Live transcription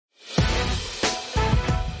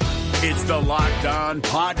It's the Locked On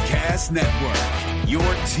Podcast Network, your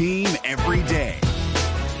team every day.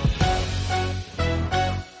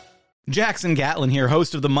 Jackson Gatlin here,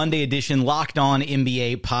 host of the Monday edition Locked On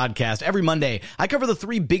NBA podcast. Every Monday, I cover the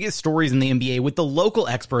three biggest stories in the NBA with the local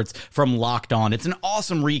experts from Locked On. It's an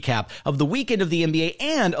awesome recap of the weekend of the NBA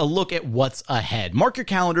and a look at what's ahead. Mark your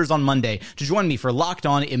calendars on Monday to join me for Locked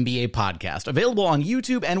On NBA podcast, available on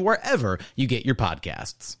YouTube and wherever you get your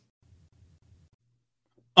podcasts.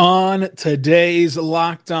 On today's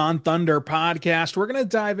Locked On Thunder podcast, we're going to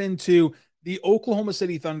dive into the Oklahoma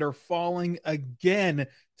City Thunder falling again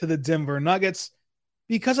to the Denver Nuggets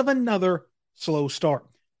because of another slow start.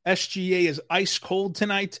 SGA is ice cold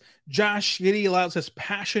tonight. Josh Giddey allows his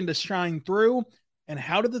passion to shine through. And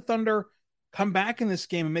how did the Thunder come back in this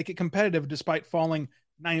game and make it competitive despite falling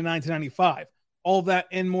 99-95? All of that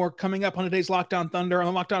and more coming up on today's Locked On Thunder on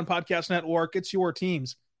the Locked On Podcast Network. It's your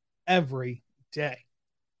teams every day.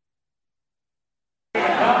 You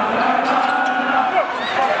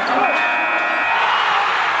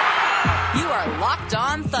are Locked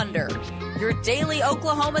On Thunder, your daily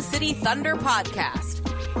Oklahoma City Thunder podcast.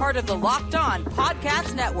 Part of the Locked On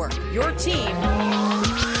Podcast Network, your team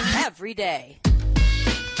every day.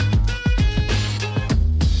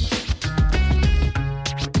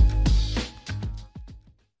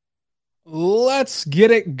 Let's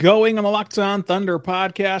get it going on the Locked On Thunder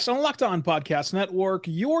podcast on the Locked On Podcast Network,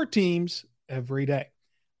 your teams every day.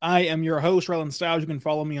 I am your host, Rylan Stiles. You can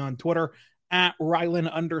follow me on Twitter at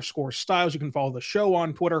Rylan_Stiles. You can follow the show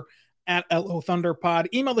on Twitter at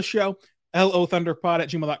LOThunderPod. Email the show,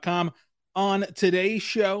 LOThunderPod@gmail.com. On today's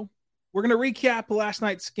show, we're going to recap last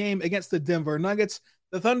night's game against the Denver Nuggets.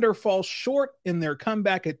 The Thunder fall short in their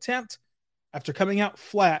comeback attempt after coming out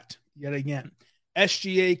flat yet again.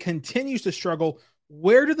 SGA continues to struggle.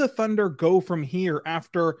 Where do the Thunder go from here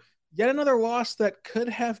after yet another loss that could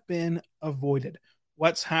have been avoided?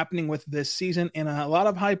 What's happening with this season, and a lot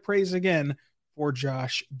of high praise again for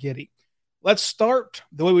Josh Giddey. Let's start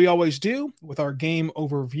the way we always do with our game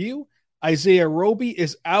overview. Isaiah Roby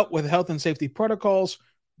is out with health and safety protocols.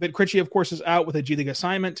 Vit Krejci, of course, is out with a G League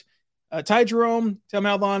assignment. Ty Jerome, Tel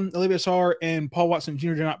Malvon, Olivier Sarr, and Paul Watson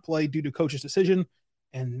Jr. did not play due to coach's decision,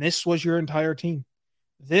 and this was your entire team.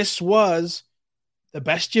 This was the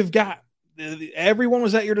best you've got. Everyone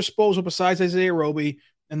was at your disposal besides Isaiah Roby,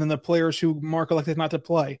 and then the players who Mark elected not to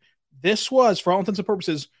play. This was, for all intents and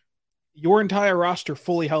purposes, your entire roster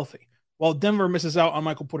fully healthy. While Denver misses out on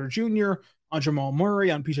Michael Porter Jr., on Jamal Murray,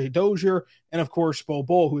 on PJ Dozier, and of course, Bol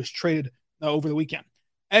Bol, who was traded over the weekend.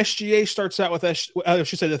 SGA starts out with,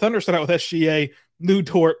 the Thunder start out with SGA, Lou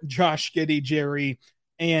Dort, Josh Giddey, Jerry,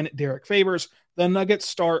 and Derek Favors. The Nuggets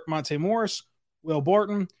start Monte Morris, Will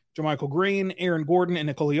Barton, JaMychal Green, Aaron Gordon, and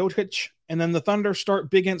Nikola Jokic. And then the Thunder start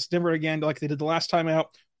big against Denver again, like they did the last time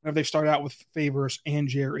out, whenever they start out with Favors and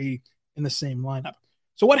Jerry in the same lineup.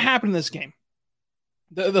 So what happened in this game?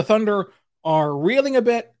 The Thunder are reeling a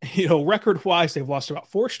bit, record-wise. They've lost about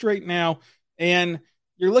 4 straight now, and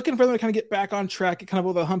you're looking for them to kind of get back on track, get kind of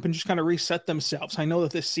over the hump, and just kind of reset themselves. I know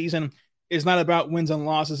that this season is not about wins and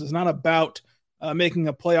losses. It's not about making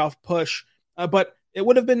a playoff push, but it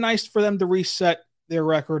would have been nice for them to reset their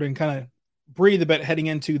record and kind of breathe a bit heading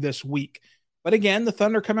into this week. But again, the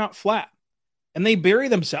Thunder come out flat, and they bury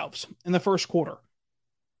themselves in the first quarter.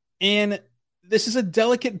 And this is a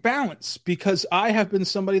delicate balance because I have been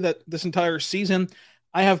somebody that this entire season,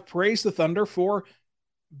 I have praised the Thunder for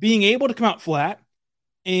being able to come out flat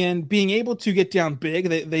and being able to get down big.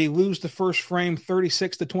 They lose the first frame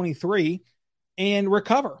 36-23 and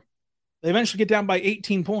recover. They eventually get down by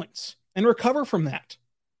 18 points and recover from that.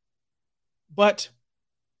 But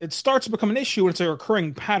it starts to become an issue when it's a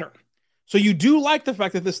recurring pattern. So you do like the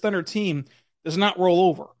fact that this Thunder team does not roll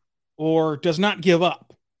over or does not give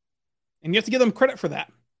up. And you have to give them credit for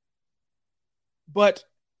that. But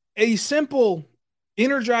a simple,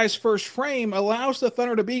 energized first frame allows the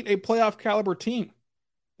Thunder to beat a playoff caliber team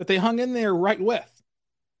that they hung in there right with.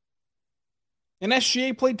 And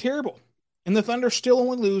SGA played terrible. And the Thunder still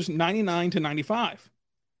only lose 99-95.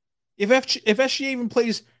 If SGA even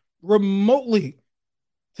plays remotely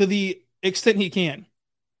to the extent he can,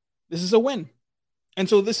 this is a win. And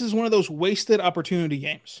so this is one of those wasted opportunity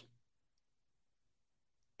games.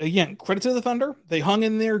 Again, credit to the Thunder. They hung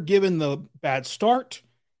in there given the bad start,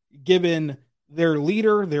 given their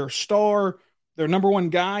leader, their star, their number one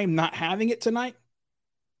guy not having it tonight.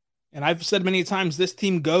 And I've said many times, this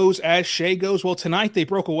team goes as Shai goes. Well, tonight they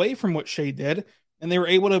broke away from what Shai did, and they were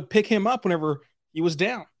able to pick him up whenever he was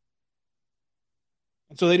down.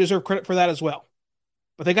 And so they deserve credit for that as well.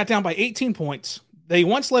 But they got down by 18 points. They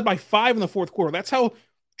once led by 5 in the fourth quarter. That's how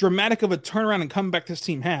dramatic of a turnaround and comeback this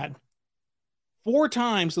team had. 4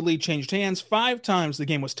 times the lead changed hands, 5 times the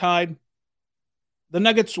game was tied. The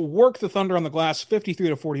Nuggets worked the Thunder on the glass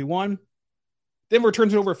 53-41. Denver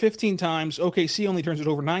turns it over 15 times. OKC only turns it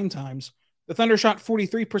over 9 times. The Thunder shot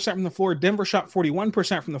 43% from the floor. Denver shot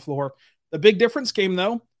 41% from the floor. The big difference came,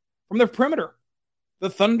 though, from the perimeter. The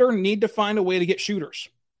Thunder need to find a way to get shooters.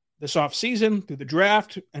 This offseason, through the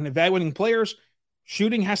draft and evaluating players,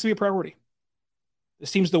 shooting has to be a priority.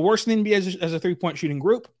 This team's the worst in the NBA as a three-point shooting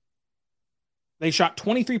group. They shot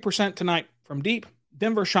 23% tonight from deep.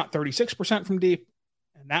 Denver shot 36% from deep,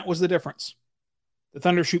 and that was the difference. The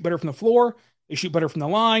Thunder shoot better from the floor. They shoot better from the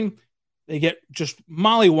line. They get just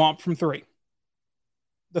mollywomped from 3.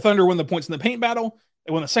 The Thunder won the points in the paint battle.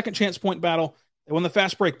 They won the second chance point battle. They won the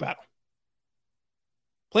fast break battle.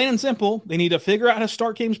 Plain and simple, they need to figure out how to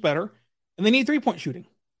start games better, and they need three-point shooting.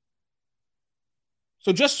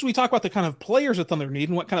 So just as we talk about the kind of players the Thunder need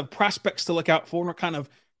and what kind of prospects to look out for and what kind of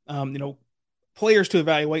players to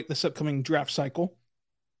evaluate this upcoming draft cycle,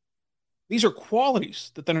 these are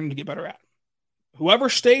qualities that Thunder need to get better at. Whoever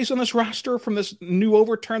stays on this roster from this new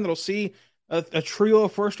overturn that'll see a trio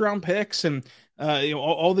of first-round picks and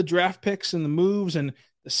all the draft picks and the moves and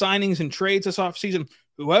the signings and trades this offseason,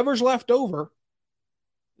 whoever's left over,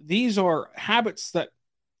 these are habits that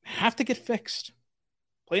have to get fixed.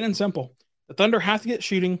 Plain and simple. The Thunder have to get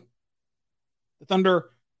shooting. The Thunder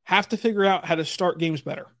have to figure out how to start games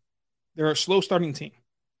better. They're a slow-starting team.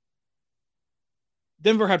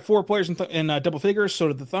 Denver had 4 players in double figures, so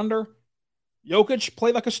did the Thunder. Jokic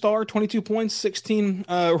played like a star, 22 points, 16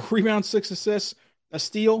 rebounds, 6 assists, a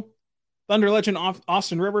steal. Thunder legend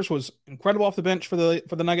Austin Rivers was incredible off the bench for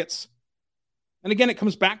the Nuggets. And again, it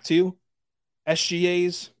comes back to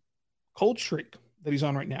SGA's cold streak that he's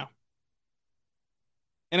on right now.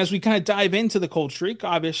 And as we kind of dive into the cold streak,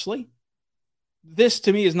 obviously, this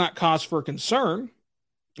to me is not cause for concern.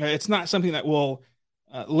 It's not something that will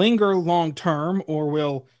linger long term or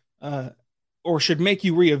will or should make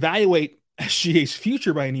you reevaluate SGA's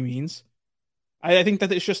future by any means. I think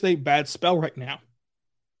that it's just a bad spell right now.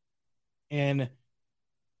 And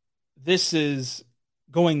this is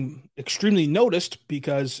going extremely noticed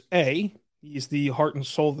because A, he's the heart and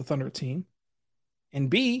soul of the Thunder team, and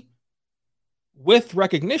B, with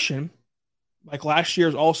recognition, like last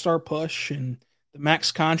year's All-Star push and the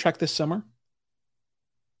max contract this summer,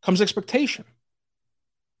 comes expectation.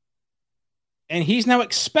 And he's now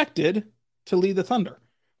expected to lead the Thunder.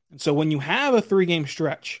 And so when you have a 3-game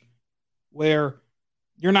stretch where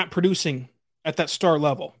you're not producing at that star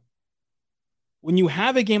level, when you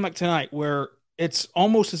have a game like tonight where it's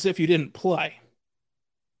almost as if you didn't play,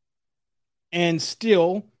 and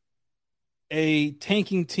still a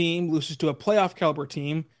tanking team loses to a playoff caliber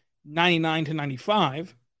team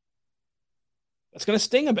 99-95, that's going to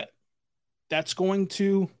sting a bit. That's going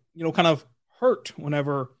to, kind of hurt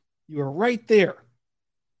whenever you are right there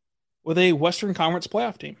with a Western Conference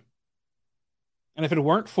playoff team. And if it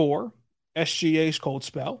weren't for SGA's cold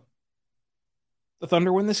spell, the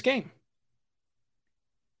Thunder win this game.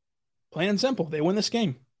 Plain and simple, they win this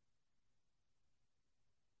game.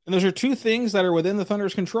 And those are 2 things that are within the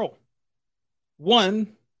Thunder's control.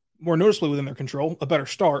 One, more noticeably within their control, a better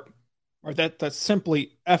start. Right? That's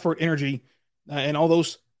simply effort, energy, and all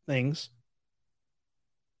those things.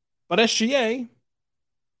 But SGA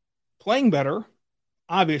playing better,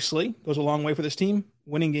 obviously, goes a long way for this team,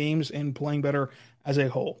 winning games and playing better as a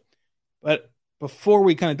whole. But before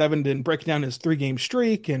we kind of dive into and break down his 3-game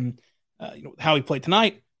streak and how he played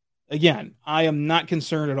tonight, again, I am not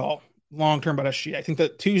concerned at all long-term about SGA. I think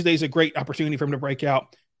that Tuesday is a great opportunity for him to break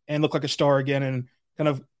out and look like a star again and kind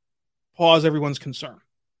of pause everyone's concern.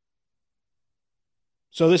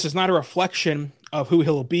 So this is not a reflection of who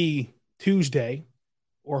he'll be Tuesday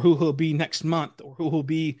or who he'll be next month or who he'll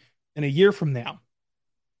be in a year from now.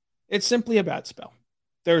 It's simply a bad spell.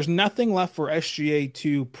 There's nothing left for SGA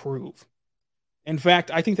to prove. In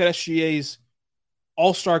fact, I think that SGA's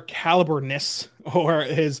all-star caliberness or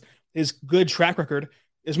his good track record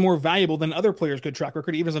is more valuable than other players' good track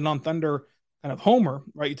record, even as a non-Thunder kind of homer,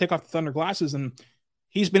 right? You take off the Thunder glasses, and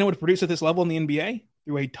he's been able to produce at this level in the NBA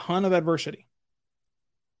through a ton of adversity.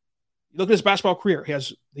 You look at his basketball career. He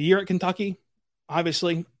has the year at Kentucky,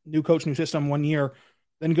 obviously, new coach, new system, 1 year,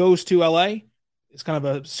 then goes to LA. It's kind of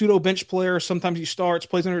a pseudo bench player. Sometimes he starts,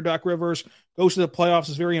 plays under Doc Rivers, goes to the playoffs,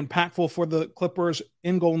 is very impactful for the Clippers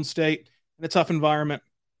in Golden State in a tough environment.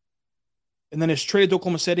 And then is traded to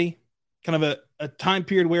Oklahoma City, kind of a time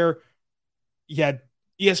period where you had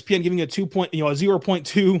ESPN giving you a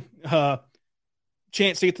 0.2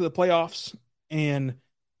 chance to get to the playoffs. And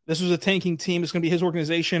this was a tanking team. It's going to be his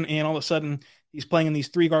organization. And all of a sudden he's playing in these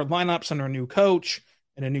 3-guard lineups under a new coach.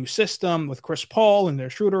 in a new system with Chris Paul and their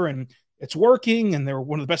shooter, and it's working, and they're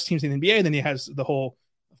one of the best teams in the NBA. And then he has the whole,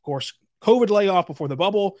 of course, COVID layoff before the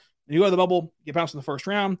bubble. You go to the bubble, get bounced in the first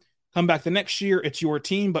round, come back the next year, it's your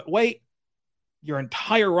team. But wait, your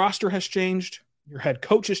entire roster has changed. Your head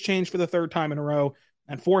coach has changed for the third time in a row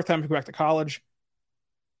and fourth time to go back to college.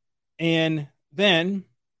 And then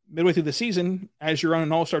midway through the season, as you're on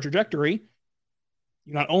an all-star trajectory,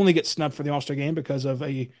 you not only get snubbed for the all-star game because of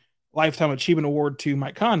a Lifetime Achievement Award to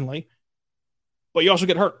Mike Conley, but you also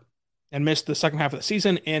get hurt and miss the second half of the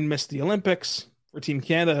season and miss the Olympics for Team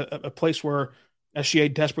Canada, a place where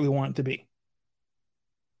SGA desperately wanted to be.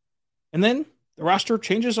 And then the roster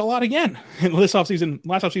changes a lot again in this offseason,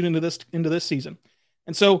 last offseason into this season.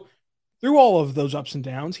 And so through all of those ups and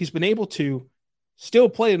downs, he's been able to still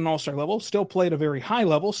play at an all-star level, still play at a very high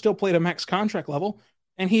level, still play at a max contract level,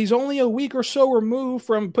 and he's only a week or so removed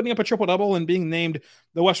from putting up a triple-double and being named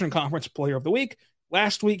the Western Conference Player of the Week.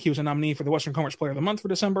 Last week, he was a nominee for the Western Conference Player of the Month for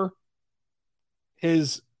December.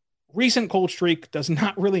 His recent cold streak does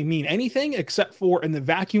not really mean anything except for in the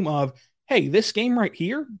vacuum of, hey, this game right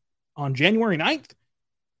here on January 9th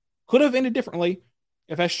could have ended differently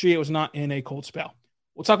if SGA was not in a cold spell.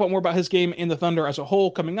 We'll talk more about his game in the Thunder as a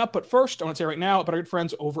whole coming up, but first, I want to say right now about our good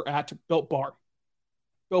friends over at Built Bar.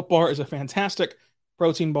 Built Bar is a fantastic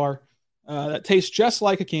protein bar that tastes just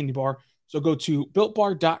like a candy bar. So go to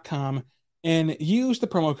BuiltBar.com and use the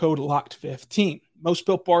promo code LOCKED15. Most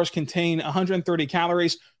Built Bars contain 130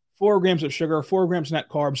 calories, 4 grams of sugar, 4 grams net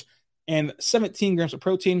carbs, and 17 grams of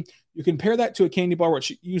protein. You compare that to a candy bar,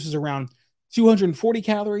 which uses around 240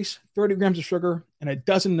 calories, 30 grams of sugar, and a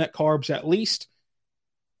dozen net carbs at least.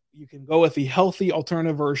 You can go with the healthy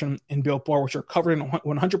alternative version in Built Bar, which are covered in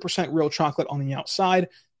 100% real chocolate on the outside.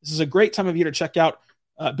 This is a great time of year to check out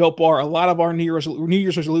Built Bar. A lot of our New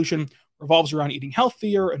Year's resolution revolves around eating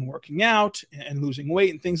healthier and working out and losing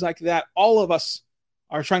weight and things like that. All of us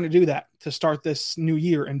are trying to do that to start this new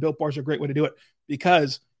year, and Built Bar is a great way to do it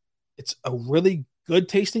because it's a really good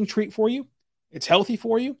tasting treat for you. It's healthy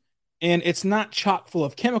for you, and it's not chock full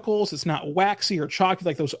of chemicals. It's not waxy or chalky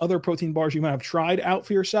like those other protein bars you might have tried out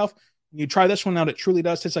for yourself. When you try this one out, it truly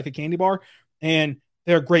does taste like a candy bar, and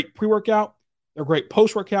they're great pre-workout. They're great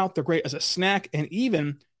post-workout. They're great as a snack and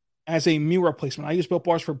even as a meal replacement. I use Built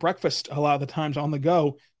Bars for breakfast a lot of the times on the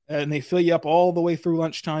go, and they fill you up all the way through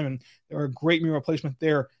lunchtime, and they're a great meal replacement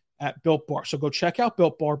there at Built Bar. So go check out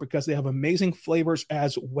Built Bar because they have amazing flavors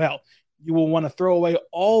as well. You will want to throw away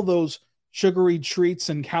all those sugary treats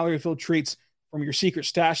and calorie-filled treats from your secret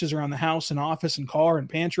stashes around the house and office and car and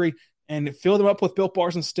pantry and fill them up with Built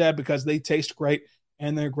Bars instead because they taste great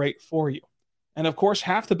and they're great for you. And, of course,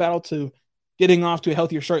 half the battle to getting off to a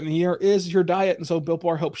healthier start in the year is your diet, and so Built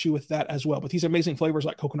Bar helps you with that as well. But these amazing flavors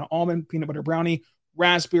like coconut almond, peanut butter brownie,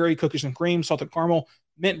 raspberry, cookies and cream, salted caramel,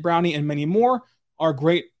 mint brownie, and many more are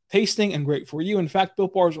great tasting and great for you. In fact,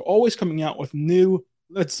 Built Bars are always coming out with new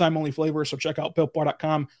limited time only flavors, so check out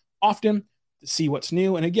BuiltBar.com often to see what's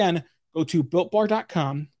new. And again, go to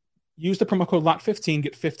BuiltBar.com, use the promo code LOCK15,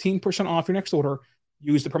 get 15% off your next order.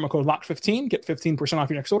 Use the promo code LOCK15, get 15% off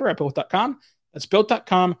your next order at Built.com. That's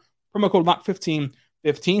Built.com, promo code LOCK15,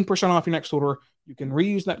 15% off your next order. You can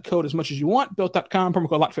reuse that code as much as you want. Built.com, promo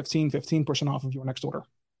code LOCK15, 15% off of your next order.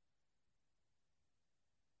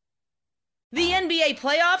 The NBA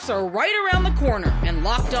playoffs are right around the corner, and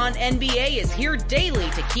Locked On NBA is here daily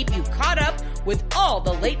to keep you caught up with all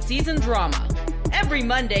the late season drama. Every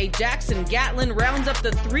Monday, Jackson Gatlin rounds up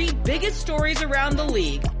the 3 biggest stories around the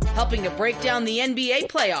league, helping to break down the NBA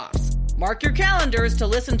playoffs. Mark your calendars to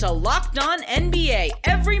listen to Locked On NBA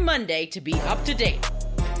every Monday to be up to date.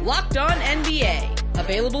 Locked On NBA,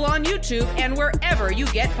 available on YouTube and wherever you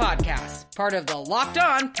get podcasts. Part of the Locked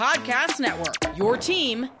On Podcast Network, your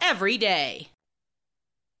team every day.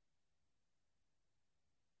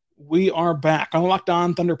 We are back on the Locked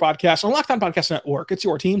On Thunder podcast, on Locked On Podcast Network. It's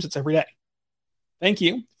your teams, it's every day. Thank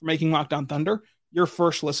you for making Locked On Thunder your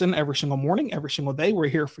first listen every single morning, every single day. We're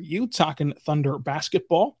here for you talking Thunder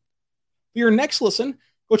basketball. For your next listen,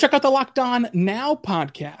 go check out the Locked On Now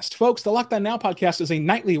podcast. Folks, the Locked On Now podcast is a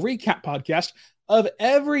nightly recap podcast of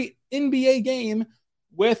every NBA game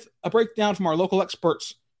with a breakdown from our local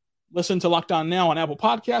experts. Listen to Locked On Now on Apple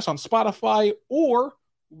Podcasts, on Spotify, or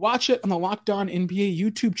watch it on the Locked On NBA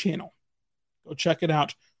YouTube channel. Go check it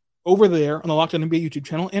out over there on the Locked On NBA YouTube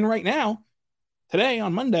channel. And right now, today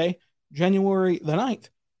on Monday, January the 9th,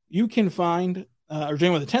 you can find, or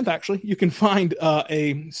January the 10th actually, you can find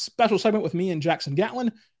a special segment with me and Jackson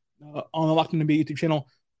Gatlin on the Locked On NBA YouTube channel,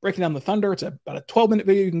 breaking down the Thunder. It's about a 12-minute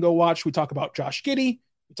video you can go watch. We talk about Josh Giddey,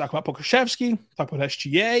 we talk about Pokusevski, talk about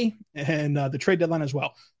SGA, and the trade deadline as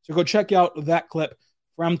well. So go check out that clip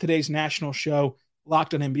from today's national show,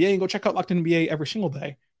 Locked on NBA, and go check out Locked on NBA every single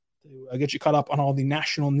day to get you caught up on all the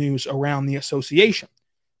national news around the association.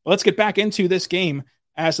 But let's get back into this game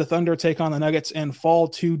as the Thunder take on the Nuggets and fall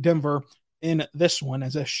to Denver in this one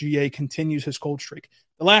as SGA continues his cold streak.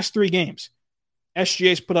 The last 3 games,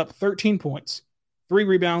 SGA's put up 13 points, 3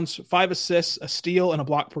 rebounds, 5 assists, a steal, and a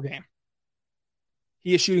block per game.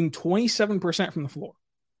 He is shooting 27% from the floor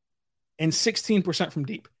and 16% from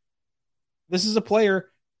deep. This is a player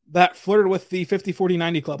that flirted with the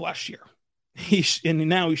 50-40-90 club last year. And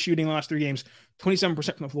now he's shooting the last 3 games,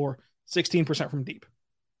 27% from the floor, 16% from deep.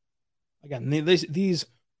 Again, these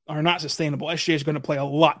are not sustainable. SGA is going to play a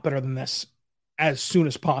lot better than this as soon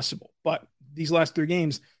as possible. But these last 3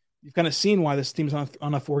 games, you've kind of seen why this team's on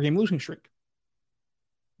a 4-game losing streak.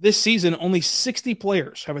 This season, only 60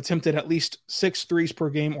 players have attempted at least 6 threes per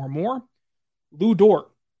game or more. Lou Dort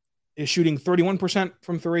is shooting 31%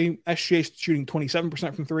 from 3. SGA is shooting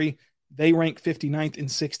 27% from 3. They rank 59th and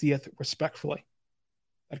 60th, respectfully.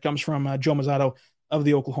 That comes from Joe Mazzato of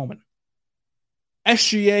the Oklahoman.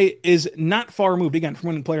 SGA is not far removed, again, from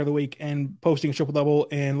winning player of the week and posting a triple-double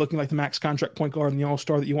and looking like the max contract point guard and the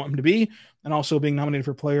all-star that you want him to be, and also being nominated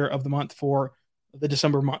for player of the month for the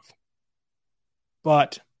December month.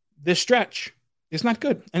 But this stretch is not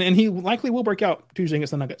good, and he likely will break out Tuesday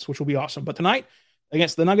against the Nuggets, which will be awesome. But tonight,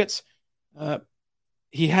 against the Nuggets,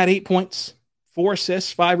 he had 8 points, 4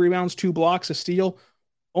 assists, 5 rebounds, 2 blocks, a steal,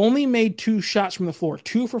 only made 2 shots from the floor,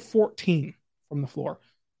 2 for 14 from the floor.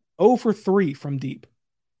 0 for 3 from deep.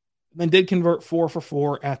 Then did convert 4 for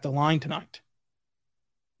 4 at the line tonight.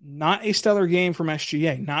 Not a stellar game from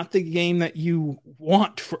SGA. Not the game that you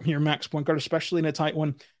want from your max point guard, especially in a tight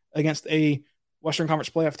one against a Western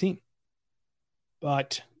Conference playoff team.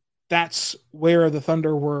 But that's where the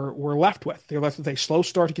Thunder were left with. They're left with a slow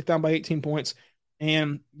start to get down by 18 points,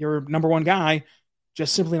 and your number one guy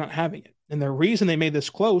just simply not having it. And the reason they made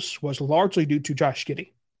this close was largely due to Josh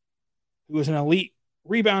Giddey, who is an elite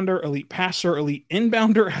rebounder, elite passer, elite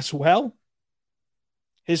inbounder as well.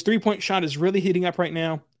 His 3-point shot is really heating up right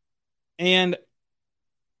now, and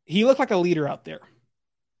he looked like a leader out there.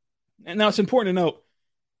 And now it's important to note,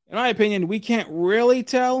 in my opinion, we can't really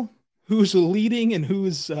tell who's leading and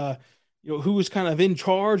who's kind of in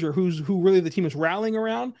charge or who really the team is rallying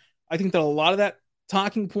around. I think that a lot of that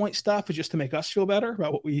talking point stuff is just to make us feel better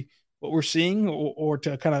about what we're seeing or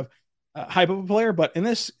to kind of hype up a player. But in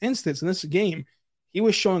this instance, in this game, he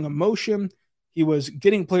was showing emotion. He was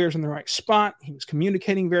getting players in the right spot. He was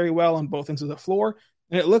communicating very well on both ends of the floor.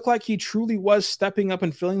 And it looked like he truly was stepping up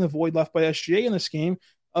and filling the void left by SGA in this game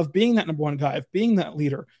of being that number one guy, of being that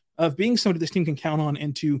leader, of being somebody this team can count on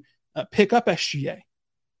and to pick up SGA.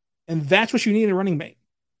 And that's what you need in a running mate.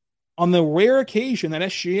 On the rare occasion that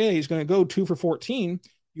SGA is going to go 2 for 14,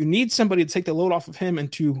 you need somebody to take the load off of him and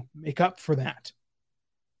to make up for that.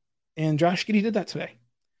 And Josh Giddey did that today.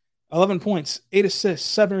 11 points, 8 assists,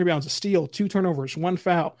 7 rebounds, a steal, 2 turnovers, 1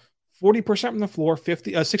 foul, 40% from the floor,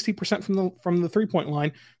 60% from the 3-point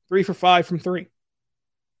line, 3 for 5 from 3.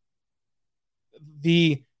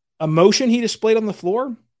 The emotion he displayed on the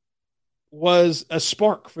floor was a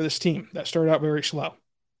spark for this team that started out very slow.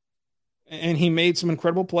 And he made some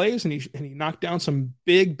incredible plays, and he knocked down some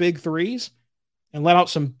big threes and let out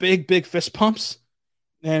some big fist pumps.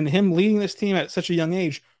 And him leading this team at such a young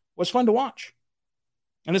age was fun to watch.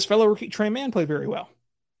 And his fellow rookie Trey Mann played very well.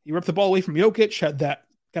 He ripped the ball away from Jokic, had that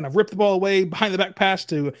kind of rip the ball away behind the back pass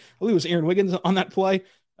to, I believe it was Aaron Wiggins on that play.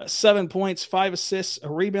 7 points, 5 assists, a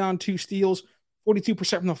rebound, 2 steals,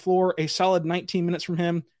 42% from the floor, a solid 19 minutes from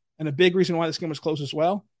him, and a big reason why this game was close as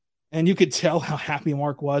well. And you could tell how happy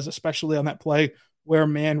Mark was, especially on that play where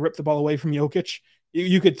Mann ripped the ball away from Jokic.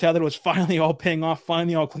 You could tell that it was finally all paying off,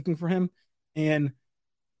 finally all clicking for him. And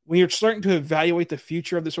when you're starting to evaluate the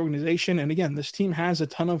future of this organization, and again, this team has a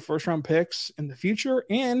ton of first-round picks in the future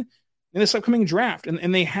and in this upcoming draft,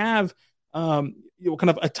 and they have kind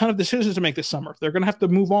of a ton of decisions to make this summer. They're going to have to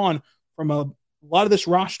move on from a lot of this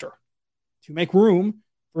roster to make room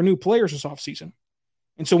for new players this offseason.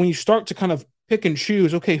 And so when you start to kind of pick and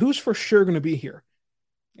choose, okay, who's for sure going to be here?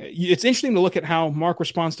 It's interesting to look at how Mark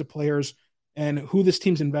responds to players and who this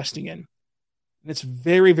team's investing in. And it's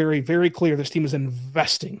very, very, very clear this team is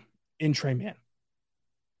investing in Trey Mann.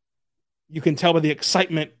 You can tell by the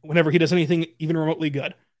excitement whenever he does anything even remotely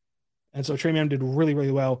good. And so Trey Mann did really,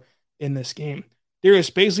 really well in this game. Darius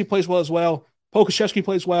Bazley plays well as well. Pokashevsky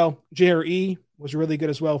plays well. JRE was really good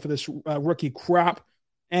as well for this rookie crop.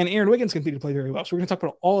 And Aaron Wiggins continued to play very well. So we're going to talk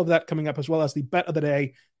about all of that coming up, as well as the bet of the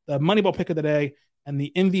day, the Moneyball pick of the day, and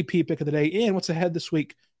the MVP pick of the day, and what's ahead this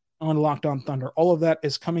week on Locked On Thunder. All of that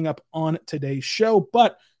is coming up on today's show.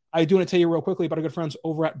 But I do want to tell you real quickly about our good friends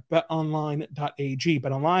over at betonline.ag.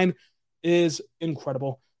 BetOnline is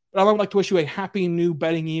incredible. But I would like to wish you a happy new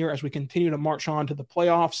betting year as we continue to march on to the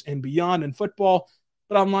playoffs and beyond in football.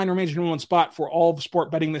 BetOnline remains your number one spot for all of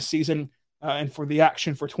sport betting this season and for the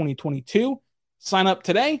action for 2022. Sign up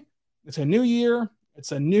today. It's a new year.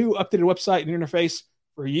 It's a new updated website and interface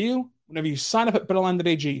for you. Whenever you sign up at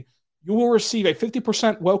betonline.ag, you will receive a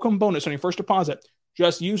 50% welcome bonus on your first deposit.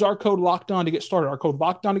 Just use our code LOCKEDON to get started. Our code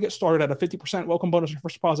LOCKEDON to get started at a 50% welcome bonus on your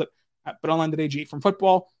first deposit at betonline.ag. From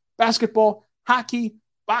football, basketball, hockey,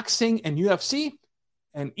 boxing, and UFC,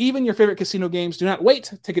 and even your favorite casino games. Do not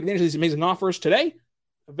wait. Take advantage of these amazing offers today.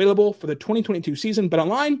 Available for the 2022 season.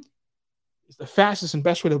 BetOnline is the fastest and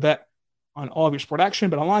best way to bet on all of your sport action.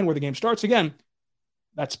 BetOnline, where the game starts. Again,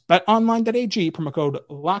 that's betonline.ag, promo code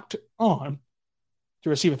LOCKEDON to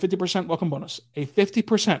receive a 50% welcome bonus. A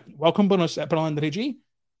 50% welcome bonus at betonline.ag,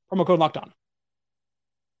 promo code LOCKEDON.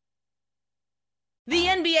 The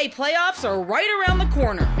NBA playoffs are right around the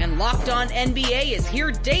corner, and Locked On NBA is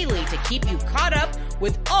here daily to keep you caught up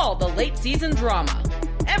with all the late season drama.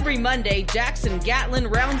 Every Monday, Jackson Gatlin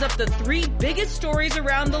rounds up the 3 biggest stories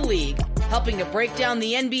around the league, helping to break down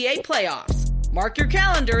the NBA playoffs. Mark your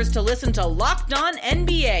calendars to listen to Locked On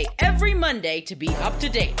NBA every Monday to be up to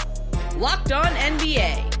date. Locked On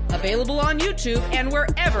NBA, available on YouTube and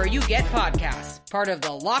wherever you get podcasts. Part of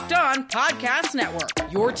the Locked On Podcast Network,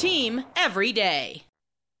 your team every day.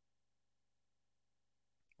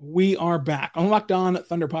 We are back on Locked On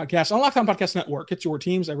Thunder Podcast, on Locked On Podcast Network. It's your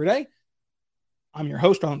teams every day. I'm your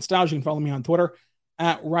host, Rylan Stiles. You can follow me on Twitter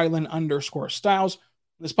at Rylan_Stiles.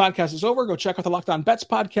 When this podcast is over, go check out the Locked On Bets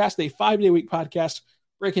podcast, a 5-day-a-week podcast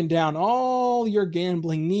breaking down all your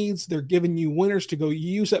gambling needs. They're giving you winners to go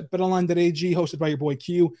use at betonline.ag, hosted by your boy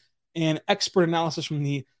Q, and expert analysis from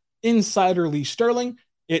the insider Lee Sterling.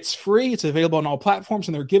 It's free. It's available on all platforms,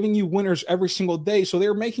 and they're giving you winners every single day. So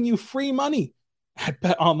they're making you free money at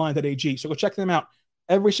betonline.ag. So go check them out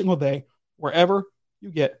every single day, wherever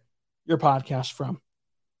you get your podcast from.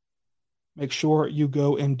 Make sure you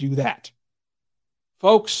go and do that.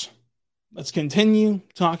 Folks, let's continue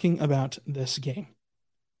talking about this game.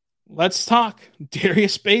 Let's talk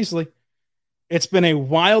Darius Bazley. It's been a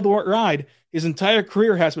wild ride. His entire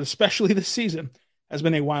career has, but especially this season, has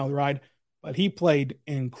been a wild ride. But he played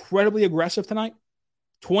incredibly aggressive tonight.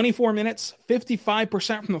 24 minutes,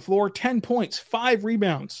 55% from the floor, 10 points, 5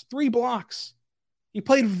 rebounds, 3 blocks. He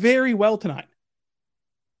played very well tonight.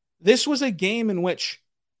 This was a game in which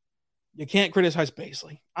you can't criticize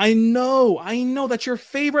Bazley. I know that's your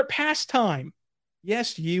favorite pastime.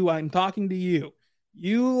 Yes, I'm talking to you.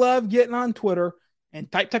 You love getting on Twitter and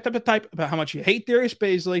type about how much you hate Darius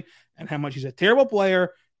Bazley and how much he's a terrible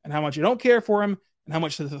player and how much you don't care for him and how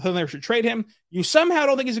much the Thunder should trade him. You somehow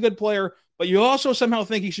don't think he's a good player, but you also somehow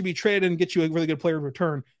think he should be traded and get you a really good player in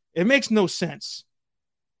return. It makes no sense.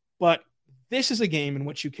 But this is a game in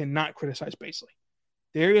which you cannot criticize Bazley.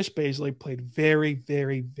 Darius Bazley played very,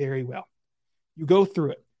 very, very well. You go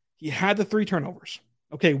through it. He had the 3 turnovers.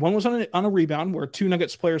 Okay, one was on a rebound where 2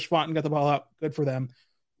 Nuggets players fought and got the ball out. Good for them.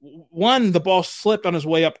 One, the ball slipped on his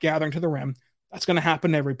way up, gathering to the rim. That's going to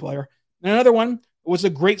happen to every player. And another one was a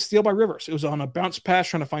great steal by Rivers. It was on a bounce pass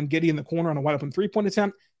trying to find Giddey in the corner on a wide open 3-point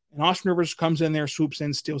attempt. And Austin Rivers comes in there, swoops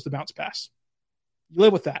in, steals the bounce pass. You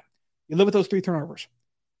live with that. You live with those 3 turnovers.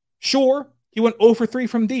 Sure, he went 0 for 3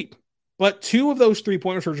 from deep, but 2 of those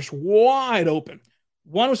 3-pointers were just wide open.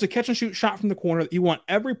 One was a catch-and-shoot shot from the corner that you want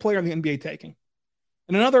every player in the NBA taking.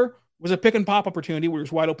 And another was a pick-and-pop opportunity where he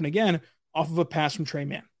was wide open again off of a pass from Trey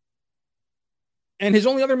Mann. And his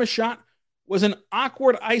only other missed shot was an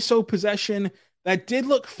awkward ISO possession that did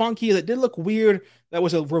look funky, that did look weird, that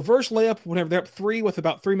was a reverse layup whenever they're up 3 with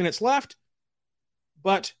about 3 minutes left.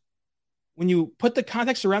 But when you put the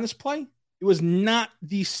context around this play, it was not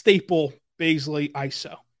the staple Bazley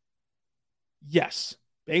ISO. Yes,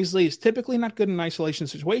 Bazley is typically not good in isolation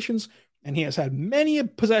situations, and he has had many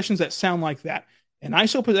possessions that sound like that. An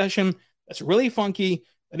ISO possession that's really funky,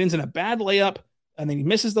 that ends in a bad layup, and then he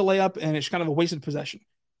misses the layup, and it's kind of a wasted possession.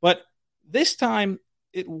 But this time,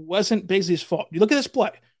 it wasn't Bazley's fault. You look at this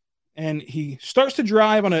play, and he starts to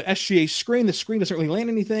drive on an SGA screen. The screen doesn't really land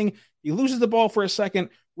anything. He loses the ball for a second,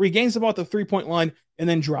 regains the ball at the 3-point line, and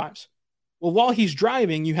then drives. Well, while he's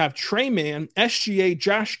driving, you have Trey Mann, SGA,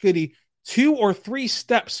 Josh Giddey, 2 or 3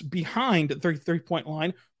 steps behind the 3-point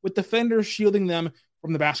line with defenders shielding them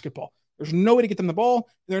from the basketball. There's no way to get them the ball.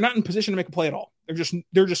 They're not in position to make a play at all.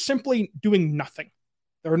 They're just simply doing nothing.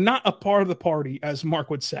 They're not a part of the party, as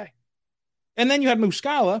Mark would say. And then you had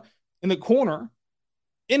Muscala in the corner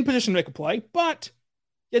in position to make a play, but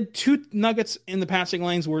He had 2 nuggets in the passing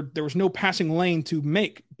lanes where there was no passing lane to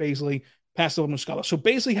make Bazley pass the Muscala. So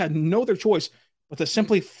Bazley had no other choice but to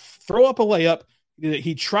simply throw up a layup.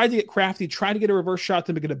 He tried to get crafty, tried to get a reverse shot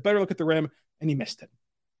to get a better look at the rim, and he missed it.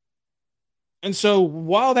 And so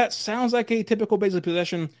while that sounds like a typical Bazley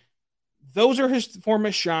possession, those are his 4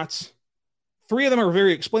 missed shots. 3 of them are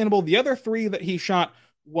very explainable. The other 3 that he shot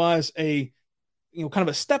was a, kind of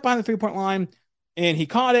a step on the 3-point line, and he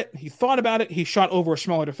caught it. He thought about it. He shot over a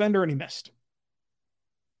smaller defender, and he missed.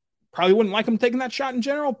 Probably wouldn't like him taking that shot in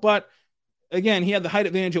general, but again, he had the height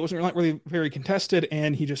advantage. It wasn't really very contested,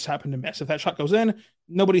 and he just happened to miss. If that shot goes in,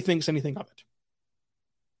 nobody thinks anything of it.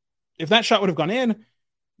 If that shot would have gone in,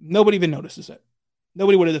 nobody even notices it.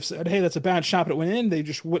 Nobody would have said, hey, that's a bad shot, but it went in. They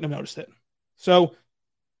just wouldn't have noticed it. So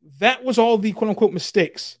that was all the quote-unquote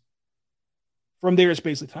mistakes from Darius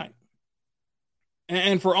Bazley tonight.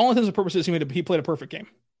 And for all intents and purposes, he played a perfect game.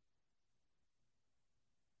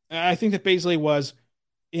 I think that Bazley was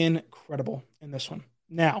incredible in this one.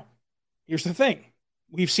 Now, here's the thing.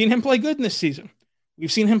 We've seen him play good in this season.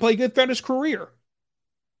 We've seen him play good throughout his career.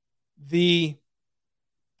 The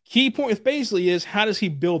key point with Bazley is, how does he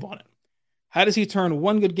build on it? How does he turn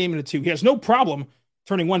one good game into 2? He has no problem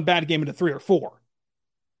turning one bad game into 3 or 4.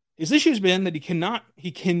 His issue's been that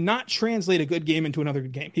he cannot translate a good game into another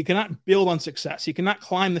good game. He cannot build on success. He cannot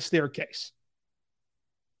climb the staircase.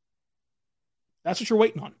 That's what you're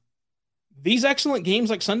waiting on. These excellent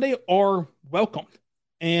games like Sunday are welcomed,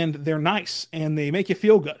 and they're nice, and they make you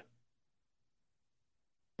feel good.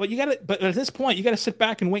 But at this point, you got to sit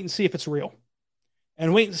back and wait and see if it's real,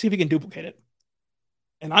 and wait and see if he can duplicate it.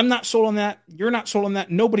 And I'm not sold on that. You're not sold on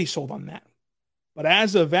that. Nobody's sold on that. But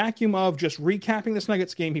as a vacuum of just recapping this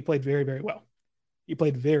Nuggets game, he played very, very well. He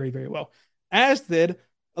played very, very well. As did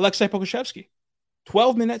Aleksej Pokusevski.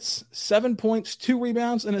 12 minutes, 7 points, 2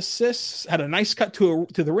 rebounds, and assists. Had a nice cut to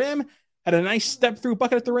the rim. Had a nice step-through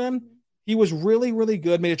bucket at the rim. He was really, really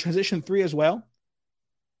good. Made a transition 3 as well.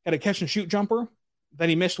 Had a catch-and-shoot jumper that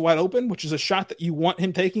he missed wide open, which is a shot that you want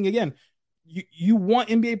him taking. Again, you want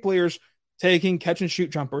NBA players taking catch-and-shoot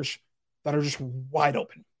jumpers that are just wide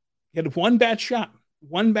open. He had one bad shot,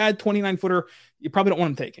 one bad 29-footer. You probably don't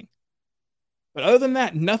want him taking. But other than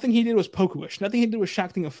that, nothing he did was Poku-ish. Nothing he did was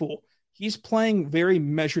acting a fool. He's playing very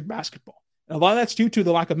measured basketball. And a lot of that's due to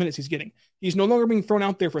the lack of minutes he's getting. He's no longer being thrown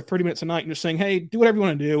out there for 30 minutes a night and just saying, hey, do whatever you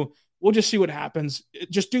want to do. We'll just see what happens.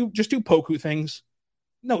 Just do Poku things.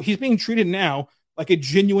 No, he's being treated now like a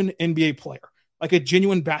genuine NBA player, like a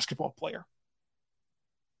genuine basketball player.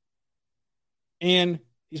 And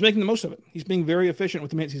he's making the most of it. He's being very efficient with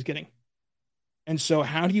the minutes he's getting. And so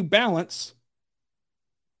how do you balance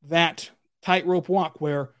that tightrope walk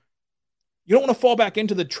where you don't want to fall back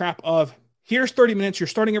into the trap of, here's 30 minutes, you're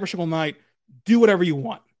starting every single night, do whatever you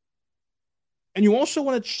want. And you also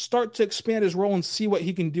want to start to expand his role and see what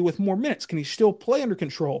he can do with more minutes. Can he still play under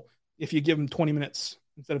control if you give him 20 minutes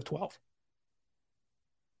instead of 12?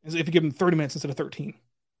 As if you give him 30 minutes instead of 13?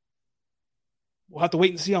 We'll have to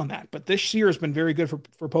wait and see on that. But this year has been very good for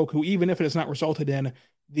Poku, even if it has not resulted in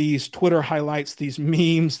these Twitter highlights, these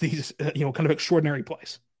memes, these kind of extraordinary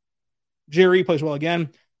plays. Jerry plays well again.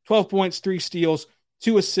 12 points, 3 steals,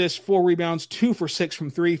 2 assists, 4 rebounds, 2 for 6 from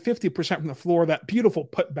 3, 50% from the floor. That beautiful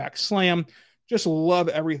putback slam. Just love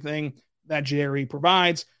everything that Jerry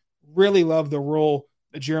provides. Really love the role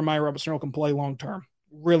that Jeremiah Robinson can play long term.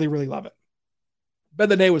 Really, really love it. Bet of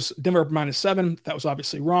the day was Denver -7. That was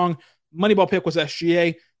obviously wrong. Moneyball pick was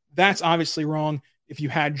SGA. That's obviously wrong. If you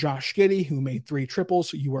had Josh Giddey, who made 3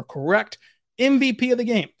 triples, you were correct. MVP of the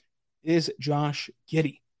game is Josh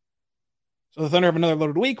Giddey. So the Thunder have another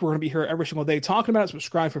loaded week. We're going to be here every single day talking about it.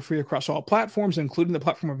 Subscribe for free across all platforms, including the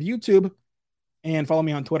platform of YouTube. And follow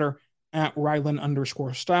me on Twitter at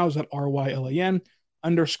Rylan_Styles, at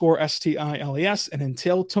RYLAN_STILES. And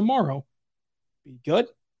until tomorrow, be good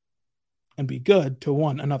and be good to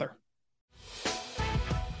one another.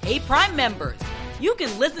 Hey, Prime members, you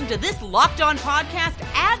can listen to this Locked On podcast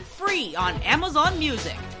ad-free on Amazon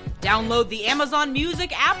Music. Download the Amazon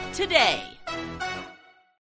Music app today.